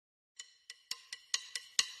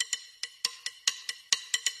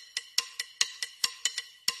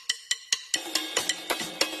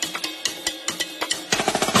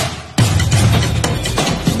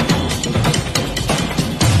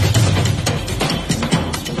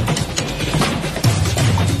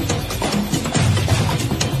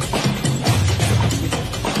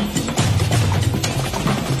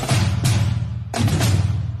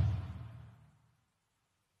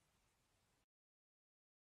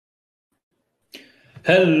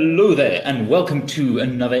Hello there, and welcome to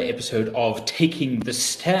another episode of Taking the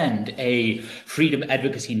Stand, a Freedom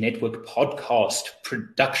Advocacy Network podcast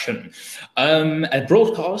production. A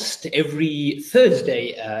broadcast every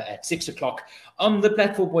Thursday at 6 o'clock on the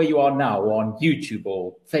platform where you are now, on YouTube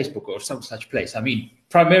or Facebook or some such place. I mean,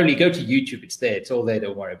 primarily go to YouTube. It's there. It's all there.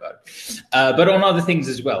 Don't worry about it. But on other things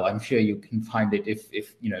as well. I'm sure you can find it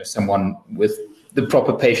if someone with the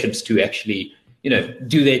proper patience to actually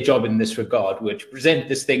do their job in this regard, which present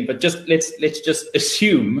this thing. But let's just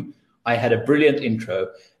assume I had a brilliant intro,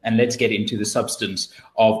 and let's get into the substance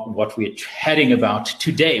of what we're chatting about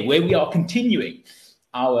today, where we are continuing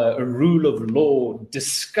our rule of law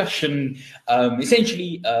discussion.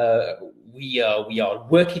 Essentially, we are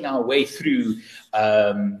working our way through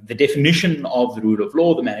the definition of the rule of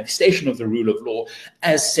law, the manifestation of the rule of law,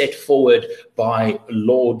 as set forward by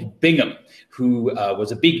Lord Bingham, who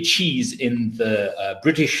was a big cheese in the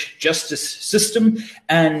British justice system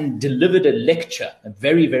and delivered a lecture, a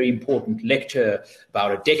very, very important lecture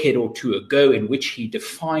about a decade or two ago, in which he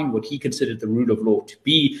defined what he considered the rule of law to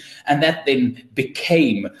be. And that then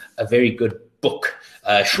became a very good book,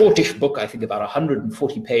 a shortish book, I think about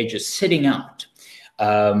 140 pages, setting out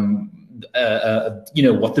what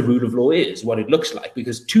the rule of law is, what it looks like.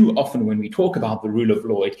 Because too often when we talk about the rule of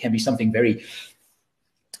law, it can be something very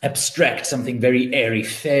abstract, something very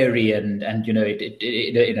airy-fairy, and in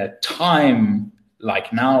a time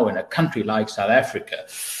like now, in a country like South Africa,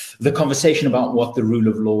 the conversation about what the rule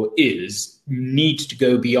of law is needs to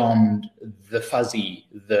go beyond the fuzzy,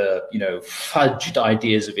 the fudged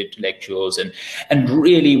ideas of intellectuals, and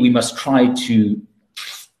really we must try to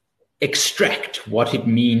extract what it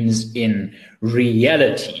means in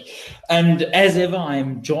reality. And as ever,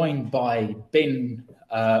 I'm joined by Ben,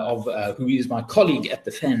 who is my colleague at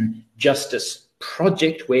the Fan Justice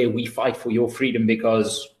Project, where we fight for your freedom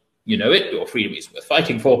because your freedom is worth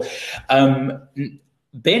fighting for.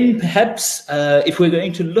 Ben, perhaps if we're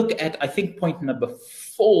going to look at, I think, point number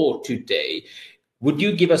 4 today, would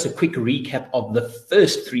you give us a quick recap of the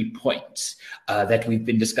first 3 points that we've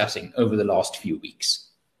been discussing over the last few weeks?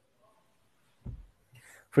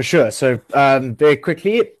 For sure. So very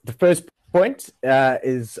quickly, the first point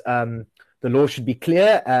is the law should be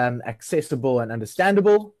clear, accessible, and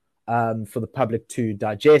understandable for the public to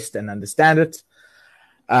digest and understand it.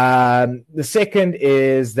 The second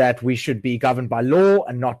is that we should be governed by law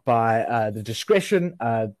and not by the discretion,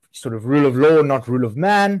 sort of rule of law, not rule of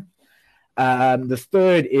man. The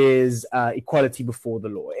third is equality before the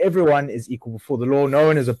law. Everyone is equal before the law. No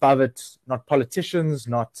one is above it, not politicians,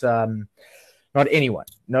 not anyone.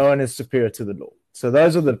 No one is superior to the law. So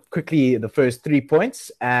those are the first 3 points.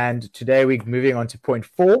 And today we're moving on to point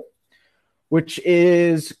 4, which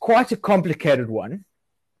is quite a complicated one.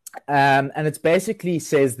 And it basically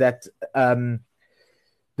says that the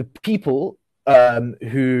people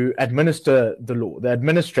who administer the law, the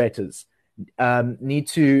administrators, need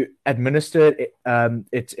to administer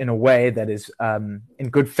it in a way that is in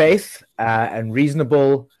good faith and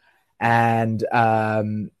reasonable, and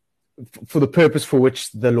for the purpose for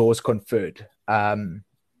which the law is conferred. And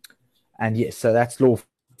yes, so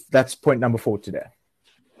that's point number 4 today.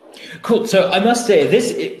 Cool. So I must say,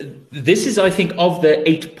 this is, I think, of the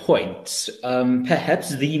 8 points,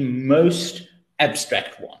 perhaps the most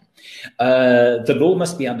abstract one. The law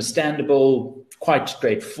must be understandable, quite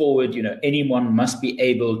straightforward. Anyone must be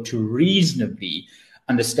able to reasonably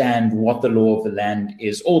understand what the law of the land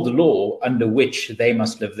is, or the law under which they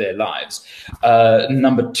must live their lives.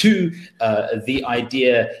 Number 2, the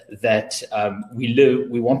idea that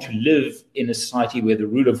we want to live in a society where the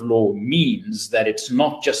rule of law means that it's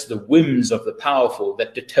not just the whims of the powerful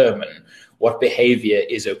that determine what behavior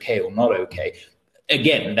is okay or not okay.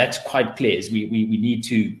 Again, that's quite clear. We need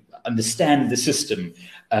to understand the system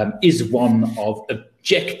is one of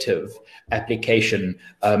objective application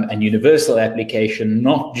and universal application,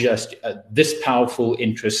 not just this powerful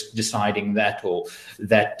interest deciding that or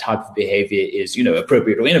that type of behavior is,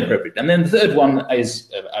 appropriate or inappropriate. And then the third one is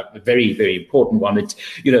a very, very important one. It's,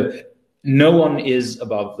 no one is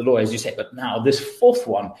above the law, as you say. But now this fourth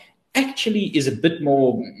one actually is a bit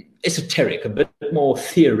more esoteric, a bit more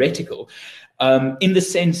theoretical, in the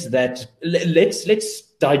sense that let's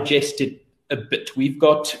digest it a bit. We've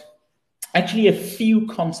got actually a few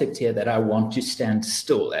concepts here that I want to stand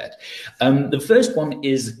still at. The first one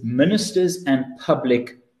is ministers and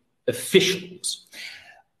public officials.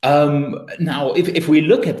 Now, if we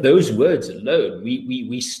look at those words alone, we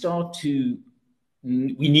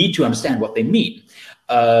need to understand what they mean.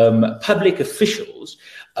 Public officials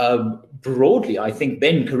Broadly, I think,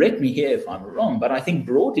 Ben, correct me here if I'm wrong, but I think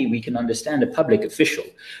broadly we can understand a public official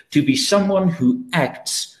to be someone who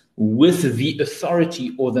acts with the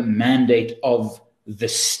authority or the mandate of the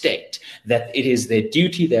state, that it is their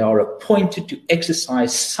duty, they are appointed to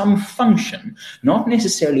exercise some function, not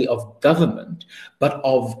necessarily of government, but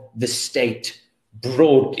of the state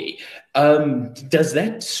broadly. Does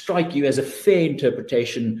that strike you as a fair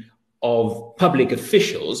interpretation of public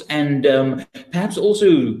officials? And perhaps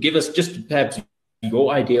also give us just perhaps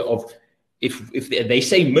your idea of if they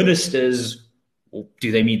say ministers,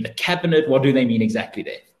 do they mean the cabinet? What do they mean exactly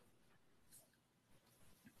there?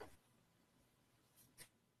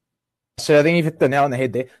 So I think you've hit the nail on the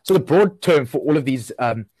head there. So the broad term for all of these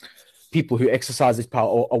people who exercise this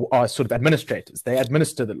power are sort of administrators. They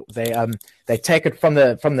administer the law. They take it from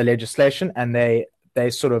the legislation and they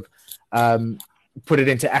sort of put it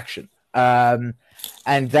into action. And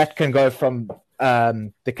that can go from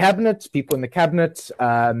the cabinet, people in the cabinet,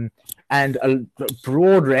 and a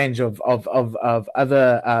broad range of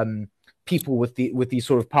other people with these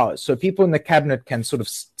sort of powers. So people in the cabinet can sort of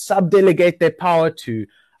subdelegate their power to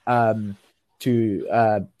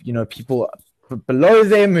people below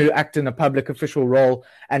them who act in a public official role,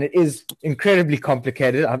 and it is incredibly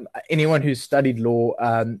complicated. Anyone who's studied law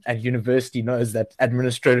at university knows that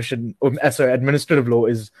administrative law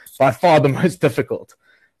is by far the most difficult.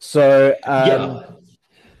 So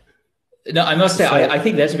No, I must say, I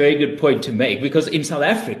think that's a very good point to make, because in South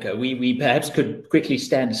Africa, we perhaps could quickly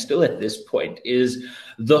stand still at this point, is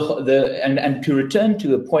and to return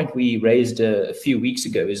to a point we raised a few weeks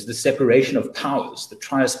ago, is the separation of powers, the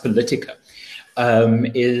trias politica,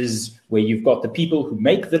 is where you've got the people who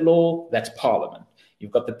make the law, that's parliament.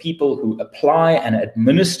 You've got the people who apply and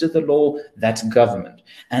administer the law, that's government.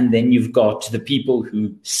 And then you've got the people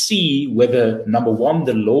who see whether, number one,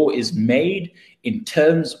 the law is made in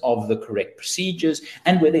terms of the correct procedures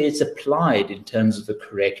and whether it's applied in terms of the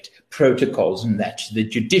correct protocols, and that's the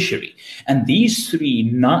judiciary. And these three,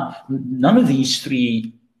 none of these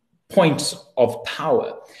 3 points of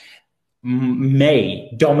power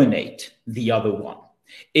may dominate the other one.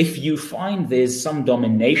 If you find there's some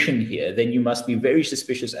domination here, then you must be very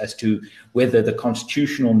suspicious as to whether the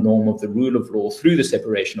constitutional norm of the rule of law through the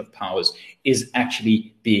separation of powers is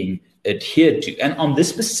actually being adhered to. And on this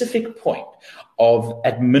specific point of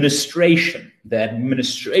administration, the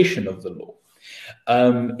administration of the law,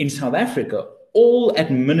 in South Africa, all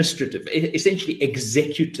administrative, essentially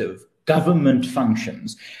executive government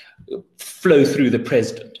functions flow through the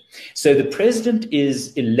president. So the president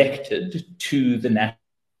is elected to the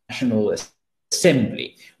National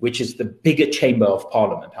Assembly, which is the bigger chamber of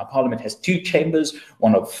parliament. Our parliament has 2 chambers,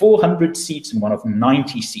 one of 400 seats and one of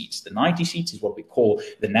 90 seats. The 90 seats is what we call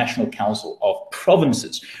the National Council of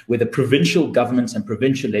Provinces, where the provincial governments and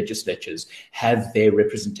provincial legislatures have their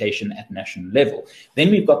representation at national level.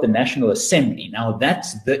 Then we've got the National Assembly. Now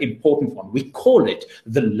that's the important one. We call it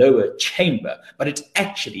the lower chamber, but it's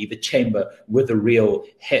actually the chamber with a real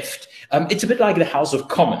heft. It's a bit like the House of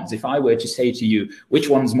Commons. If I were to say to you, which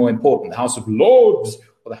one's more important, the House of Lords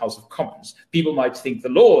or the House of Commons? People might think the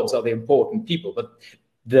Lords are the important people, but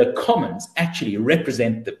the Commons actually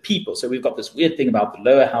represent the people. So we've got this weird thing about the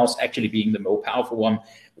lower house actually being the more powerful one,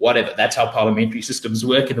 whatever. That's how parliamentary systems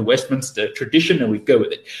work in the Westminster tradition, and we go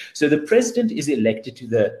with it. So the president is elected to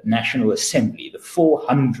the National Assembly, the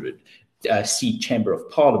 400 seat chamber of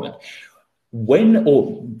parliament.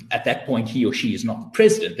 At that point, he or she is not the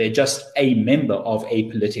president. They're just a member of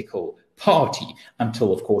a political party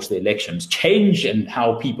until, of course, the elections change and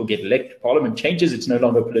how people get elected to parliament changes. It's no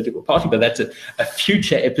longer a political party, but that's a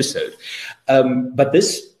future episode. But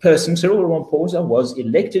this person, Cyril Ramaphosa, was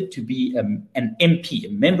elected to be an MP,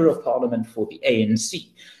 a member of parliament for the ANC.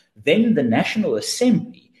 Then the National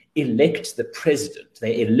Assembly elects the president.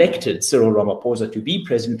 They elected Cyril Ramaphosa to be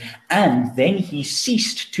president, and then he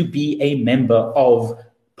ceased to be a member of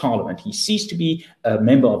Parliament. He ceased to be a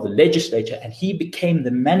member of the legislature, and he became the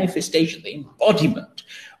manifestation, the embodiment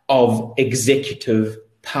of executive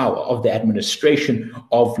power, of the administration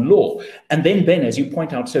of law. And then, Ben, as you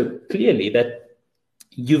point out so clearly, that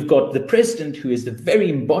you've got the president, who is the very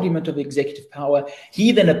embodiment of executive power.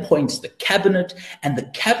 He then appoints the cabinet, and the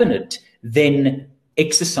cabinet then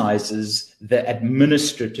exercises the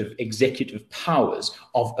administrative executive powers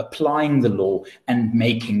of applying the law and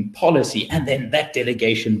making policy. And then that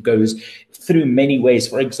delegation goes through many ways.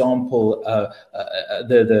 For example,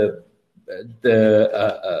 the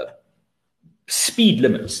speed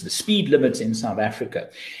limits in South Africa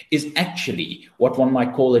is actually what one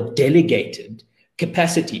might call a delegated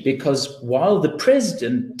capacity, because while the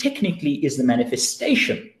president technically is the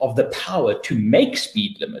manifestation of the power to make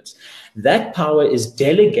speed limits, that power is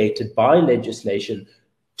delegated by legislation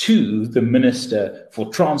to the Minister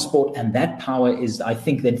for Transport, and that power is, I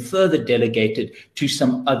think, then further delegated to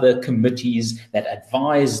some other committees that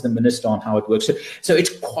advise the minister on how it works. So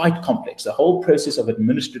it's quite complex. The whole process of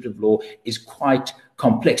administrative law is quite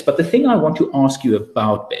complex. But the thing I want to ask you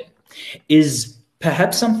about, Ben, is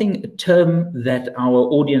perhaps a term that our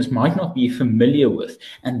audience might not be familiar with,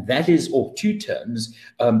 and that is, or two terms,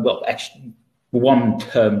 actually one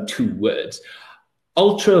term, two words,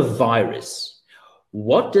 ultra vires.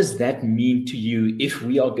 What does that mean to you if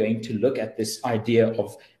we are going to look at this idea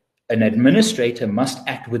of an administrator must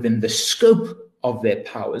act within the scope of their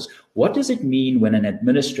powers? What does it mean when an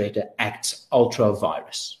administrator acts ultra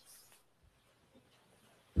vires?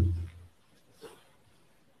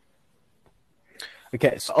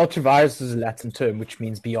 Okay, so ultra vires is a Latin term which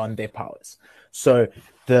means beyond their powers. So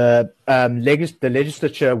the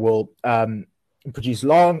legislature will produce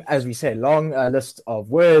long list of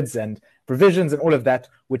words and provisions and all of that,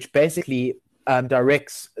 which basically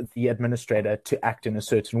directs the administrator to act in a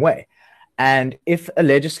certain way. And if an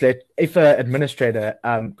administrator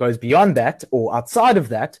goes beyond that or outside of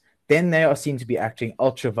that, then they are seen to be acting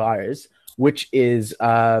ultra vires, which is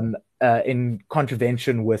in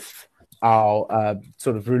contravention with our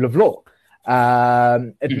sort of rule of law.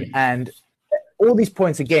 And all these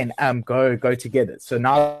points, again, go together. So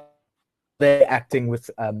now they're acting with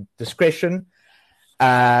discretion,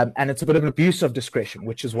 and it's a bit of an abuse of discretion,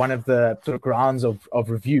 which is one of the sort of grounds of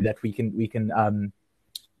review that we can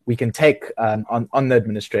take on the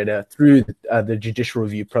administrator through the judicial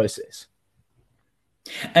review process.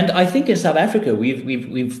 And I think in South Africa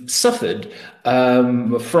we've suffered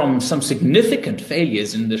from some significant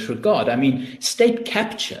failures in this regard. I mean, state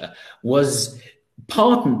capture was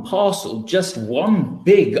part and parcel just one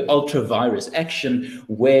big ultra vires action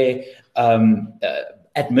where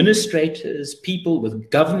administrators, people with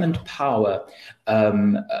government power,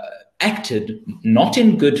 acted not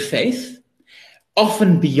in good faith,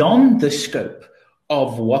 often beyond the scope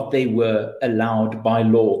of what they were allowed by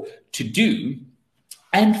law to do,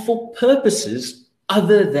 and for purposes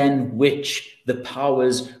other than which the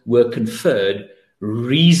powers were conferred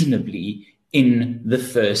reasonably in the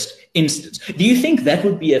first instance. Do you think that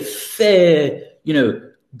would be a fair,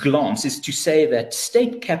 glance, is to say that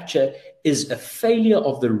state capture is a failure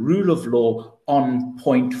of the rule of law on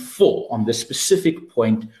point 4, on the specific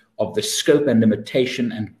point of the scope and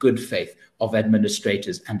limitation and good faith of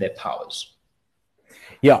administrators and their powers?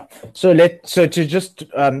 Yeah. So to just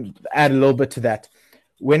add a little bit to that,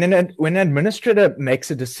 when an administrator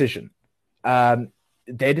makes a decision, their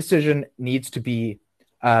decision needs to be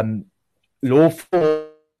lawful,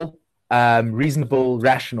 reasonable,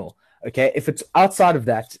 rational. Okay, if it's outside of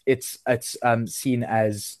that, it's seen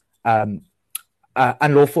as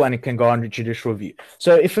unlawful, and it can go under judicial review.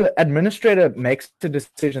 So if an administrator makes a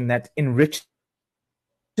decision that enriches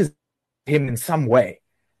him in some way,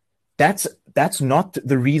 that's not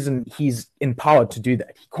the reason he's empowered to do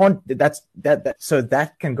that. He can't. So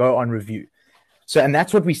that can go on review. So, and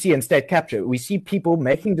that's what we see in state capture. We see people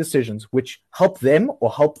making decisions which help them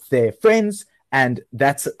or help their friends, and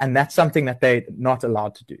that's something that they're not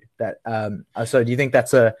allowed to do. So, do you think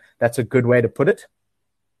that's a good way to put it?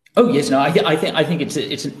 Oh yes, no, I think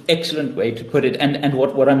it's an excellent way to put it, and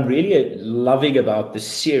what I'm really loving about this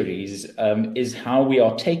series is how we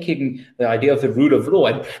are taking the idea of the rule of law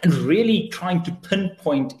and really trying to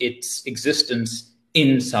pinpoint its existence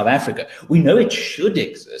in South Africa. We know it should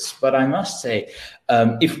exist, but I must say,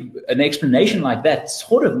 if an explanation like that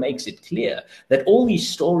sort of makes it clear that all these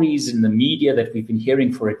stories in the media that we've been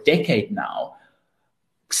hearing for a decade now,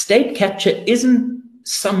 state capture isn't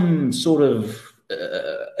some sort of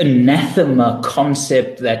anathema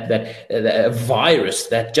concept that a virus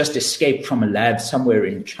that just escaped from a lab somewhere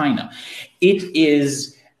in China. It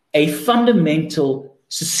is a fundamental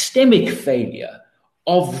systemic failure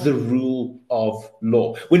of the rule of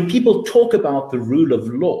law. When people talk about the rule of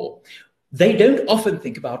law, they don't often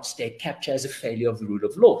think about state capture as a failure of the rule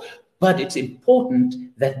of law. But it's important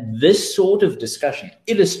that this sort of discussion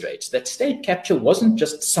illustrates that state capture wasn't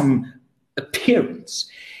just some appearance.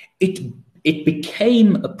 It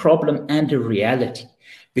became a problem and a reality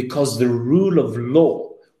because the rule of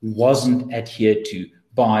law wasn't adhered to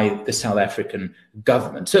by the South African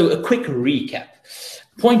government. So a quick recap.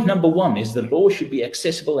 Point number 1 is the law should be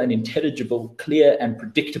accessible and intelligible, clear and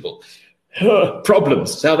predictable.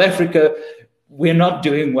 Problems. South Africa, we're not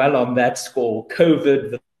doing well on that score. COVID,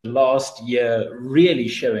 the last year, really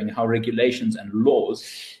showing how regulations and laws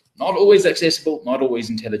Not always accessible, not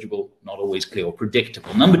always intelligible, not always clear or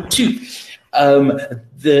predictable. Number two,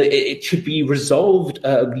 it should be resolved,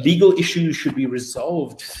 legal issues should be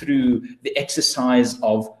resolved through the exercise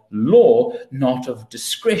of law, not of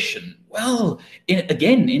discretion. Well,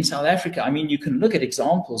 again, in South Africa, I mean, you can look at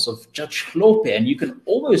examples of Judge Hlophe, and you can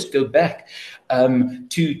almost go back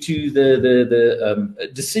to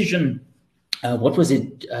the decision. What was it,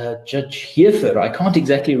 Judge Heerfer? I can't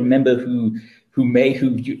exactly remember who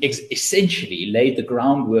essentially laid the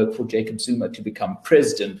groundwork for Jacob Zuma to become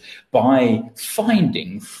president by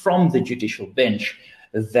finding from the judicial bench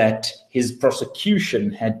that his prosecution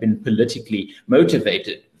had been politically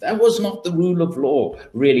motivated. That was not the rule of law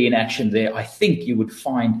really in action there. I think you would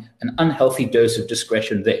find an unhealthy dose of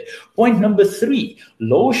discretion there. Point number three,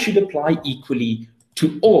 law should apply equally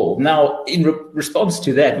to all. Now, in response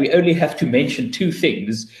to that, we only have to mention two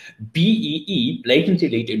things: BEE, blatant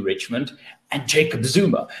elite enrichment, and Jacob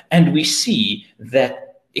Zuma. And we see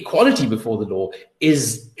that equality before the law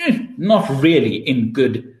is not really in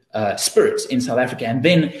good spirits in South Africa. And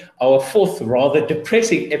then our fourth rather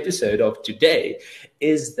depressing episode of today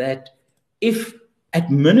is that if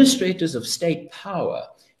administrators of state power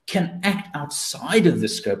can act outside of the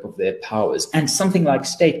scope of their powers and something like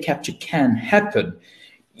state capture can happen,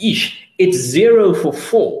 it's 0 for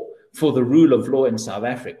 4 for the rule of law in South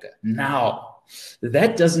Africa. Now,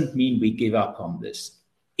 that doesn't mean we give up on this.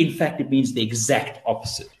 In fact, it means the exact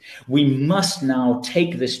opposite. We must now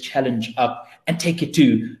take this challenge up and take it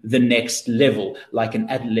to the next level, like an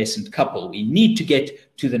adolescent couple. We need to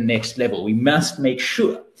get to the next level. We must make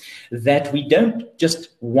sure that we don't just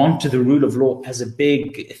want the rule of law as a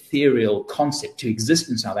big ethereal concept to exist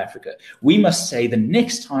in South Africa. We must say the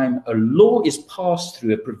next time a law is passed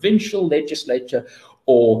through a provincial legislature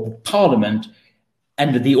or parliament,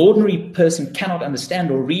 and the ordinary person cannot understand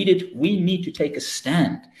or read it, we need to take a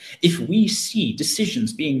stand. If we see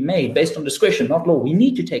decisions being made based on discretion, not law, we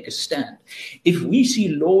need to take a stand. If we see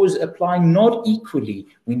laws applying not equally,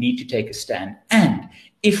 we need to take a stand. And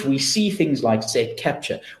if we see things like state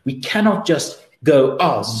capture, we cannot just go,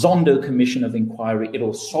 Zondo Commission of Inquiry,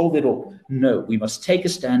 it'll solve it all. No, we must take a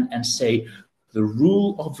stand and say, the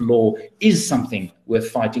rule of law is something worth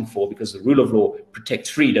fighting for, because the rule of law protects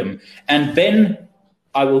freedom. And Ben,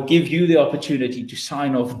 I will give you the opportunity to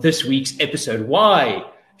sign off this week's episode. Why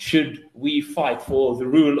should we fight for the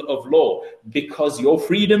rule of law? Because your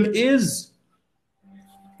freedom is...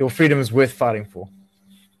 Your freedom is worth fighting for.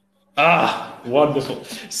 Wonderful.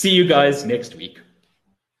 See you guys next week.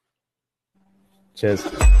 Cheers.